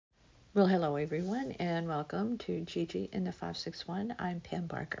Well, hello everyone, and welcome to Gigi in the 561. I'm Pam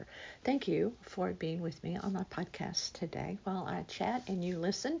Barker. Thank you for being with me on my podcast today. While I chat and you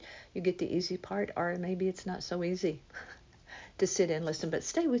listen, you get the easy part, or maybe it's not so easy to sit and listen, but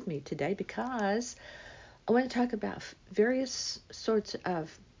stay with me today because I want to talk about various sorts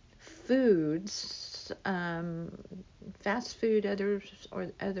of foods, fast food, others or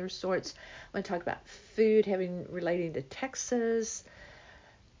other sorts. I want to talk about food having relating to Texas.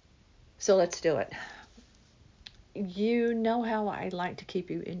 So let's do it. You know how I like to keep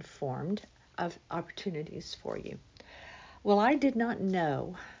you informed of opportunities for you. Well, I did not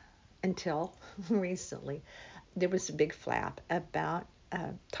know until recently there was a big flap about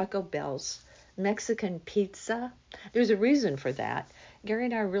Taco Bell's Mexican pizza. There's a reason for that. Gary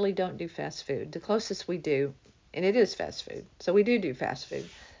and I really don't do fast food. The closest we do, and it is fast food, so we do fast food,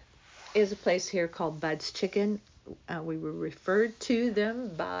 is a place here called Bud's Chicken. We were referred to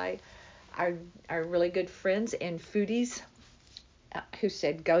them by our, our really good friends and foodies who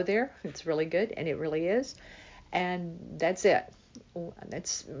said go there. It's really good, and it really is. And that's it.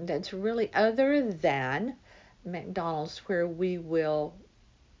 That's really other than McDonald's, where we will,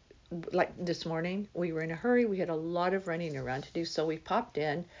 like this morning, we were in a hurry. We had a lot of running around to do, so we popped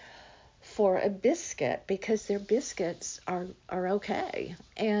in for a biscuit because their biscuits are okay.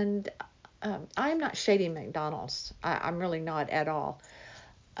 And I'm not shading McDonald's. I'm really not at all.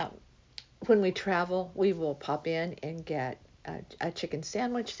 Um, when we travel, we will pop in and get a chicken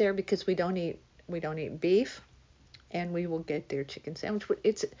sandwich there because we don't eat beef, and we will get their chicken sandwich.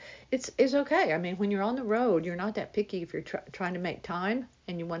 It's okay. I mean, when you're on the road, you're not that picky if you're trying to make time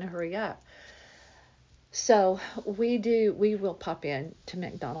and you want to hurry up. So we will pop in to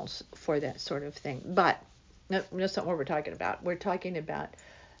McDonald's for that sort of thing. But no, that's not what we're talking about. We're talking about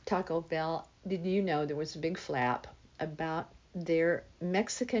Taco Bell. Did you know there was a big flap about their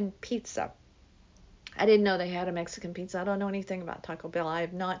Mexican pizza? I didn't know they had a Mexican pizza. I don't know anything about Taco Bell. I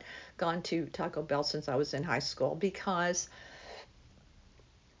have not gone to Taco Bell since I was in high school because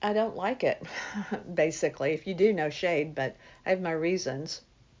I don't like it, basically. If you do, no shade, but I have my reasons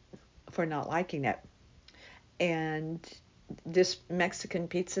for not liking it. And this Mexican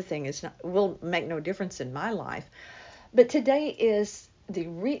pizza thing will make no difference in my life. But today is the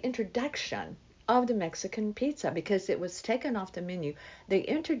reintroduction of the Mexican pizza because it was taken off the menu. They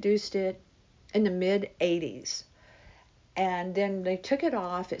introduced it in the mid 80s, and then they took it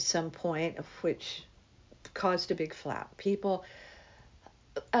off at some point, which caused a big flap.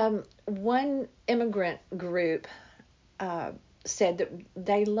 One immigrant group uh, said that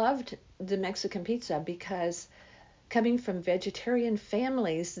they loved the Mexican pizza because coming from vegetarian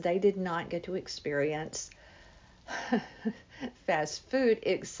families, they did not get to experience fast food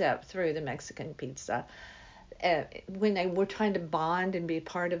except through the Mexican pizza. When they were trying to bond and be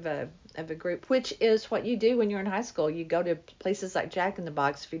part of a group, which is what you do when you're in high school. You go to places like Jack in the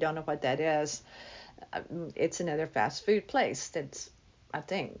Box. If you don't know what that is, it's another fast food place that's, I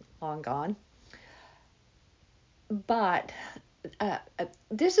think, long gone. But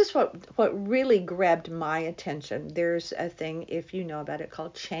this is what really grabbed my attention. There's a thing, if you know about it,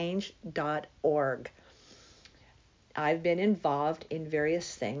 called change.org. I've been involved in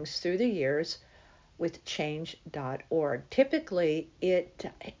various things through the years with change.org. Typically, it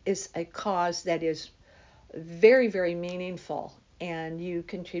is a cause that is very, very meaningful, and you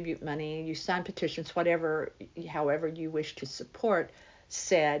contribute money, you sign petitions, however you wish to support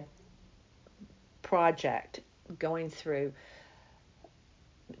said project going through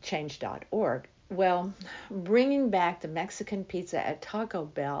change.org. Well, bringing back the Mexican pizza at Taco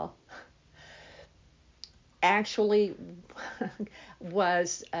Bell actually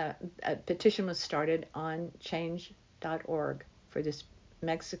was a petition was started on change.org for this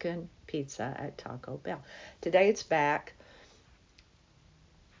Mexican pizza at Taco Bell. Today it's back.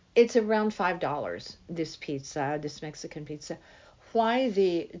 It's around $5, this pizza, this Mexican pizza. Why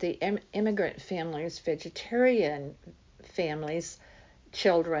the immigrant families, vegetarian families,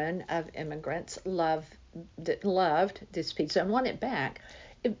 children of immigrants loved this pizza and want it back.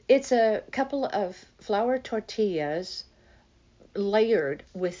 It's a couple of flour tortillas layered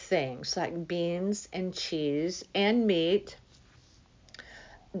with things like beans and cheese and meat,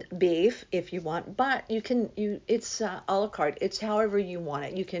 beef if you want, but it's a la carte. It's however you want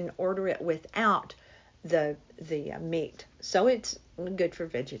it. You can order it without the meat, so it's good for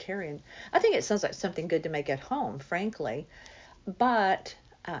vegetarian. I think it sounds like something good to make at home, frankly. But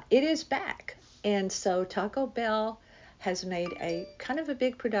it is back, and so Taco Bell has made a kind of a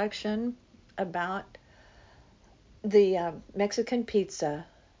big production about the Mexican pizza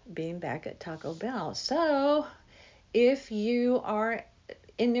being back at Taco Bell. So if you are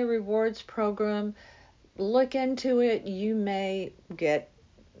in the rewards program, look into it. You may get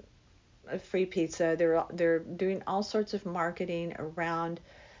a free pizza. They're doing all sorts of marketing around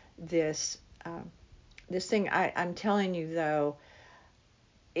this this thing. I'm telling you though,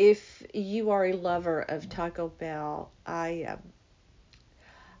 if you are a lover of Taco Bell, I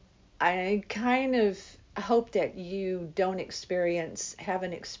kind of hope that you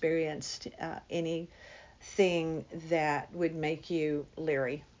haven't experienced anything that would make you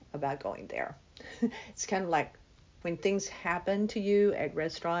leery about going there. It's kind of like when things happen to you at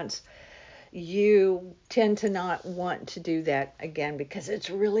restaurants, you tend to not want to do that again because it's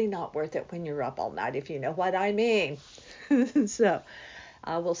really not worth it when you're up all night, if you know what I mean. So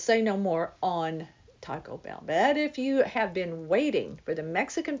I will say no more on Taco Bell. But if you have been waiting for the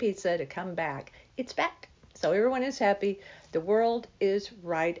Mexican pizza to come back, it's back. So everyone is happy. The world is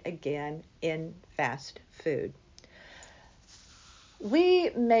right again in fast food.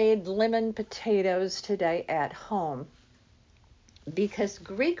 We made lemon potatoes today at home because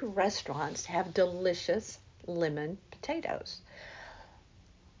Greek restaurants have delicious lemon potatoes.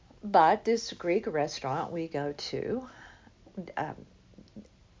 But this Greek restaurant we go to, um,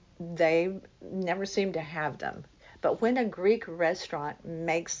 they never seem to have them. But when a Greek restaurant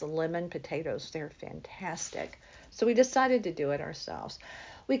makes lemon potatoes, they're fantastic. So we decided to do it ourselves.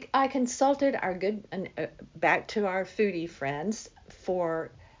 I consulted our back to our foodie friends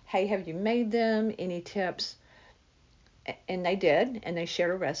for, hey, have you made them? Any tips? And they did, and they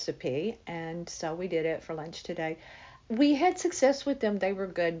shared a recipe, and so we did it for lunch today. We had success with them. They were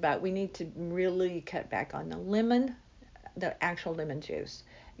good, but we need to really cut back on the actual lemon juice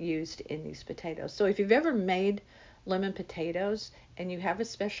used in these potatoes. So if you've ever made lemon potatoes and you have a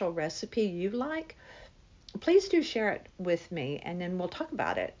special recipe you like, please do share it with me, and then we'll talk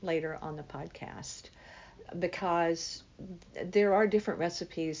about it later on the podcast, because there are different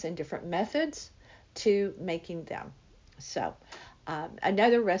recipes and different methods to making them. So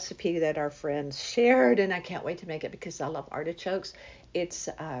another recipe that our friends shared, and I can't wait to make it because I love artichokes. It's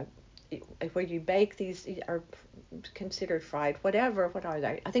where you bake these, are considered fried, whatever. What are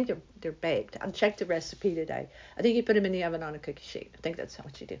they? I think they're baked. I checked the recipe today. I think you put them in the oven on a cookie sheet. I think that's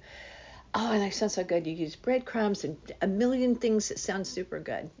what you do. Oh, and they sound so good. You use breadcrumbs and a million things that sound super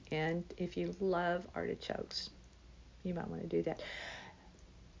good. And if you love artichokes, you might want to do that.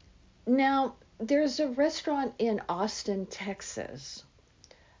 Now, there's a restaurant in Austin, Texas,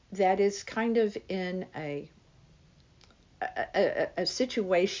 that is kind of in a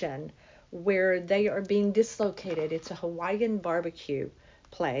situation where they are being dislocated. It's a Hawaiian barbecue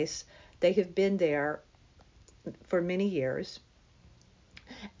place. They have been there for many years,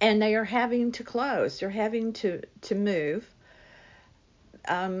 and they are having to close. They're having to move,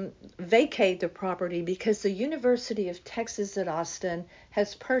 vacate the property because the University of Texas at Austin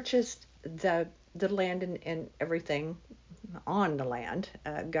has purchased the land, and everything on the land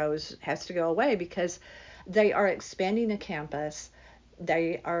has to go away because they are expanding a campus.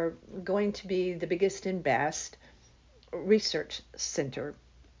 They are going to be the biggest and best research center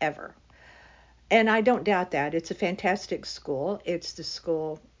ever. And I don't doubt that. It's a fantastic school. It's the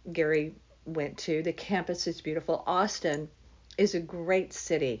school Gary went to. The campus is beautiful. Austin is a great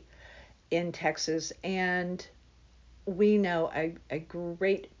city in Texas, and we know a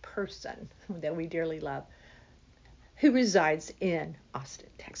great person that we dearly love who resides in Austin,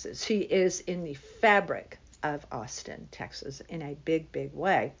 Texas. She is in the fabric of Austin, Texas, in a big, big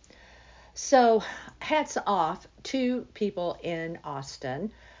way. So hats off to people in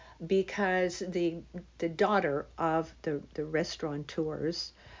Austin, because the daughter of the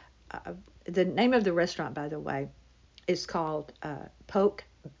restaurateurs, the name of the restaurant, by the way, is called Poke,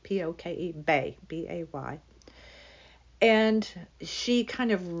 P-O-K-E, Bay, B-A-Y. And she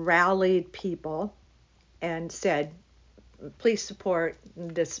kind of rallied people and said, please support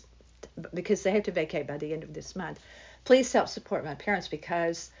this, because they have to vacate by the end of this month. Please help support my parents,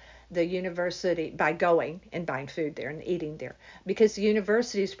 because the university, by going and buying food there and eating there, because the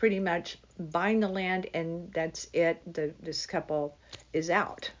university is pretty much buying the land and that's it. This couple is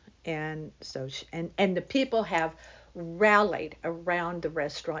out. And so and the people have rallied around the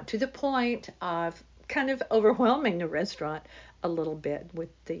restaurant to the point of kind of overwhelming the restaurant a little bit with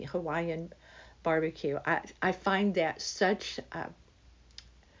the Hawaiian barbecue. I find that such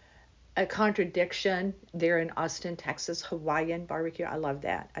a contradiction there in Austin, Texas, Hawaiian barbecue. I love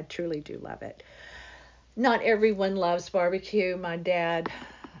that. I truly do love it. Not everyone loves barbecue. My dad,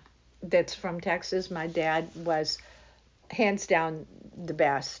 that's from Texas, my dad was hands down the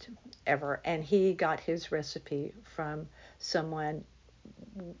best ever, and he got his recipe from someone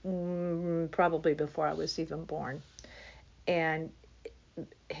probably before I was even born. And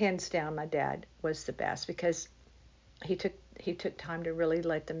hands down, my dad was the best because he took time to really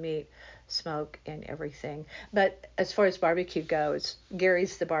let the meat smoke and everything. But as far as barbecue goes,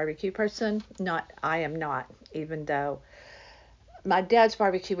 Gary's the barbecue person. I am not, even though my dad's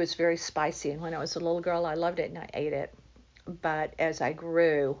barbecue was very spicy, and when I was a little girl, I loved it and I ate it. But as I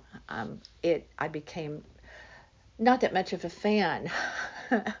grew, I became not that much of a fan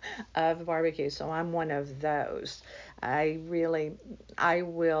of barbecue, so I'm one of those. I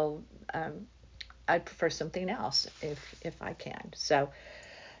will, I prefer something else if I can. So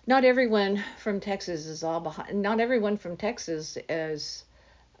not everyone from Texas is all behind. Not everyone from Texas is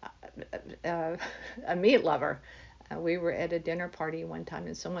a meat lover. We were at a dinner party one time,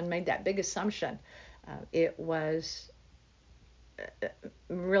 and someone made that big assumption. It was a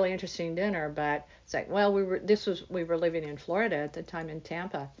really interesting dinner, but it's like, well, we were living in Florida at the time in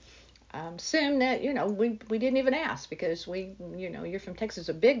Tampa. Assume that we didn't even ask because you're from Texas,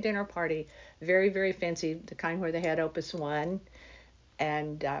 a big dinner party, very very fancy, the kind where they had Opus One,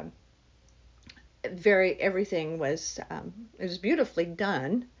 and everything was it was beautifully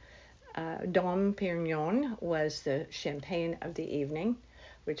done. Dom Perignon was the champagne of the evening,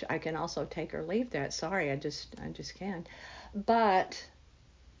 which I can also take or leave that. Sorry, I just can. But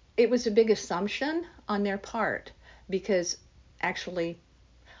it was a big assumption on their part because actually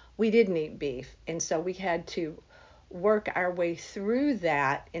we didn't eat beef, and so we had to work our way through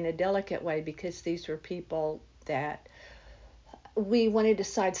that in a delicate way because these were people that we wanted to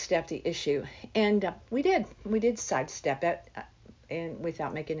sidestep the issue, and we did sidestep it, and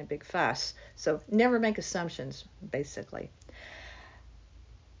without making a big fuss. So never make assumptions, basically.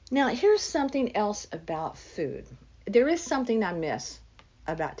 Now here's something else about food. There is something I miss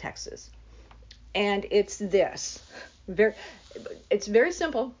about Texas, and it's this. It's very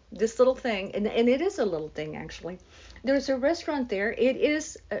simple, this little thing, and it is a little thing actually. There's a restaurant there. It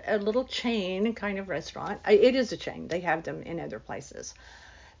is a little chain kind of restaurant. It is a chain. They have them in other places.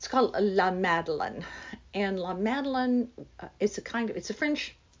 It's called La Madeleine, and La Madeleine it's a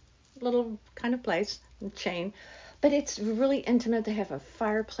French little kind of place, chain, but it's really intimate. They have a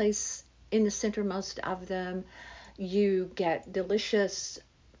fireplace in the center, most of them. You get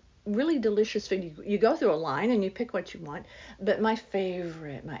really delicious food. You go through a line and you pick what you want. But my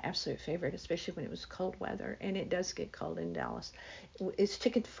absolute favorite, especially when it was cold weather, and it does get cold in Dallas, is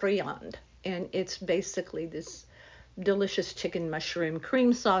chicken friand. And it's basically this delicious chicken mushroom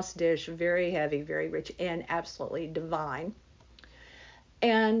cream sauce dish, very heavy, very rich, and absolutely divine.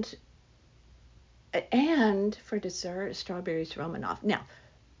 And for dessert, strawberries Romanoff. Now,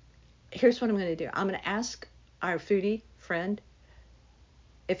 here's what I'm going to do. I'm going to ask our foodie friend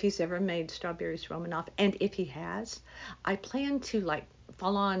if he's ever made strawberries Romanoff, and if he has, I plan to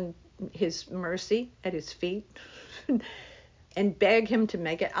fall on his mercy at his feet and beg him to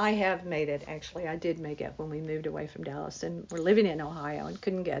make it. I have made it, actually. I did make it when we moved away from Dallas and we're living in Ohio and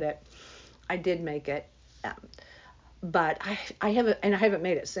couldn't get it. I did make it, but I haven't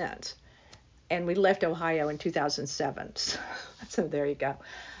made it since. And we left Ohio in 2007, so there you go.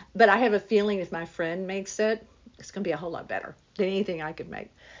 But I have a feeling if my friend makes it, it's going to be a whole lot better than anything I could make.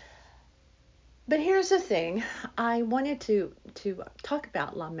 But here's the thing. I wanted to talk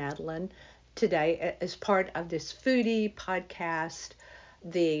about La Madeleine today as part of this foodie podcast,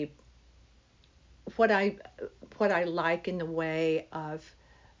 what I like in the way of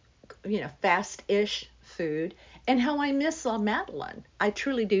fast-ish food, and how I miss La Madeleine. I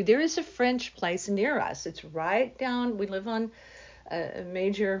truly do. There is a French place near us. It's right down. We live on a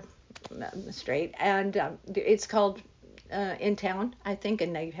major street, and it's called In Town, I think,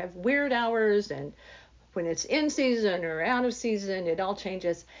 and they have weird hours, and when it's in season or out of season, it all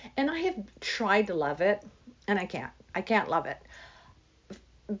changes. And I have tried to love it, and I can't love it.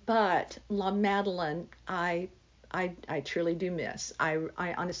 But La Madeleine, I truly do miss.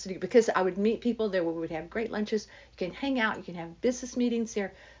 I honestly do, because I would meet people there. We would have great lunches. You can hang out. You can have business meetings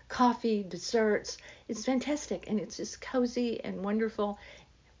there, coffee, desserts. It's fantastic, and it's just cozy and wonderful,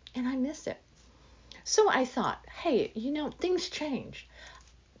 and I miss it. So I thought, hey, things change.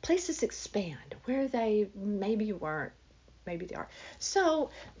 Places expand where they maybe weren't, maybe they are. So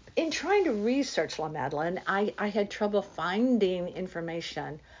in trying to research La Madeleine, I had trouble finding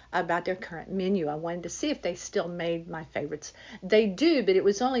information about their current menu. I wanted to see if they still made my favorites. They do, but it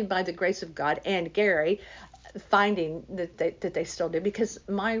was only by the grace of God and Gary finding that they still do, because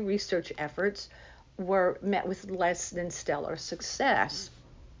my research efforts were met with less than stellar success.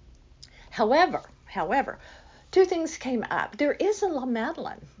 However, two things came up. There is a La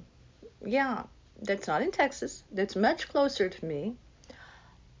Madeleine. Yeah, that's not in Texas. That's much closer to me.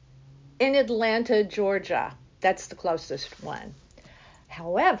 In Atlanta, Georgia. That's the closest one.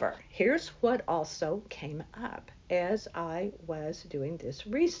 However, here's what also came up as I was doing this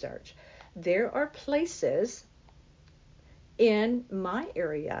research. There are places in my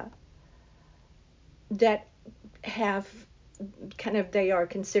area that have they are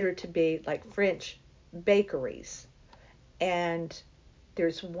considered to be like French bakeries. And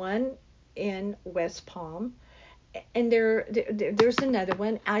there's one in West Palm, and there's another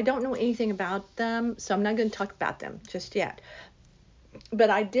one. I don't know anything about them, so I'm not going to talk about them just yet. But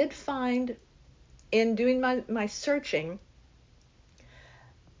I did find, in doing my searching,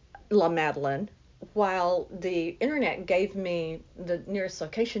 La Madeleine, while the internet gave me the nearest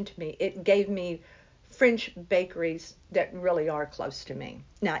location to me, it gave me French bakeries that really are close to me.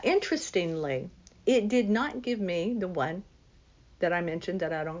 Now, interestingly, it did not give me the one that I mentioned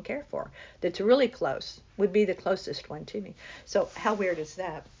that I don't care for. That's really close, would be the closest one to me. So how weird is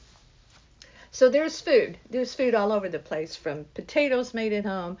that? So there's food. There's food all over the place, from potatoes made at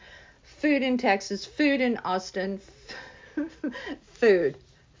home, food in Texas, food in Austin, food,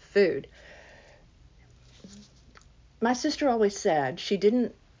 food. My sister always said she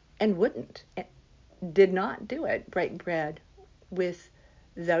didn't and wouldn't, did not do it, break bread with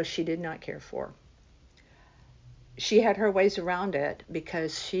those she did not care for. She had her ways around it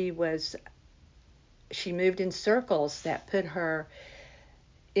because she moved in circles that put her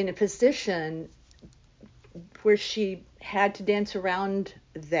in a position where she had to dance around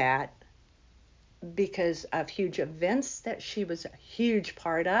that because of huge events that she was a huge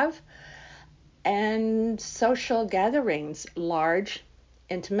part of, and social gatherings, large,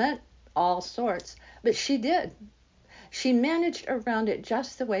 intimate, all sorts. But she did. She managed around it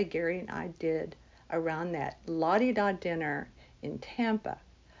just the way Gary and I did around that la-di-da dinner in Tampa.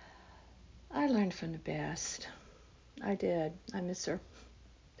 I learned from the best. I did. I miss her.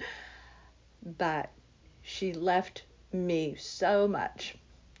 But she left me so much,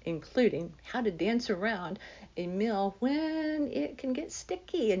 including how to dance around a meal when it can get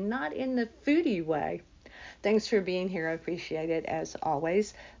sticky, and not in the foodie way. Thanks for being here. I appreciate it as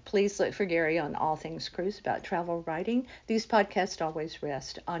always. Please look for Gary on All Things Cruise about travel writing. These podcasts always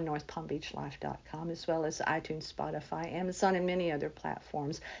rest on NorthPalmBeachLife.com, as well as iTunes, Spotify, Amazon, and many other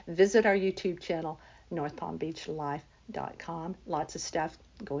platforms. Visit our YouTube channel, NorthPalmBeachLife.com. Lots of stuff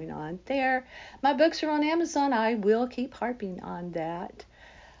going on there. My books are on Amazon. I will keep harping on that.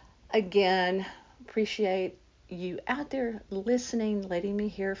 Again, appreciate you out there listening, letting me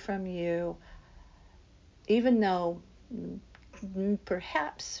hear from you. Even though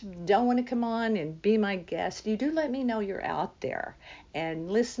perhaps don't want to come on and be my guest, you do let me know you're out there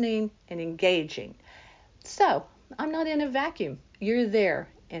and listening and engaging. So I'm not in a vacuum. You're there,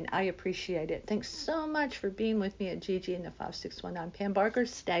 and I appreciate it. Thanks so much for being with me at Gigi and the 561. I'm Pam Barker.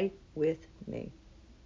 Stay with me.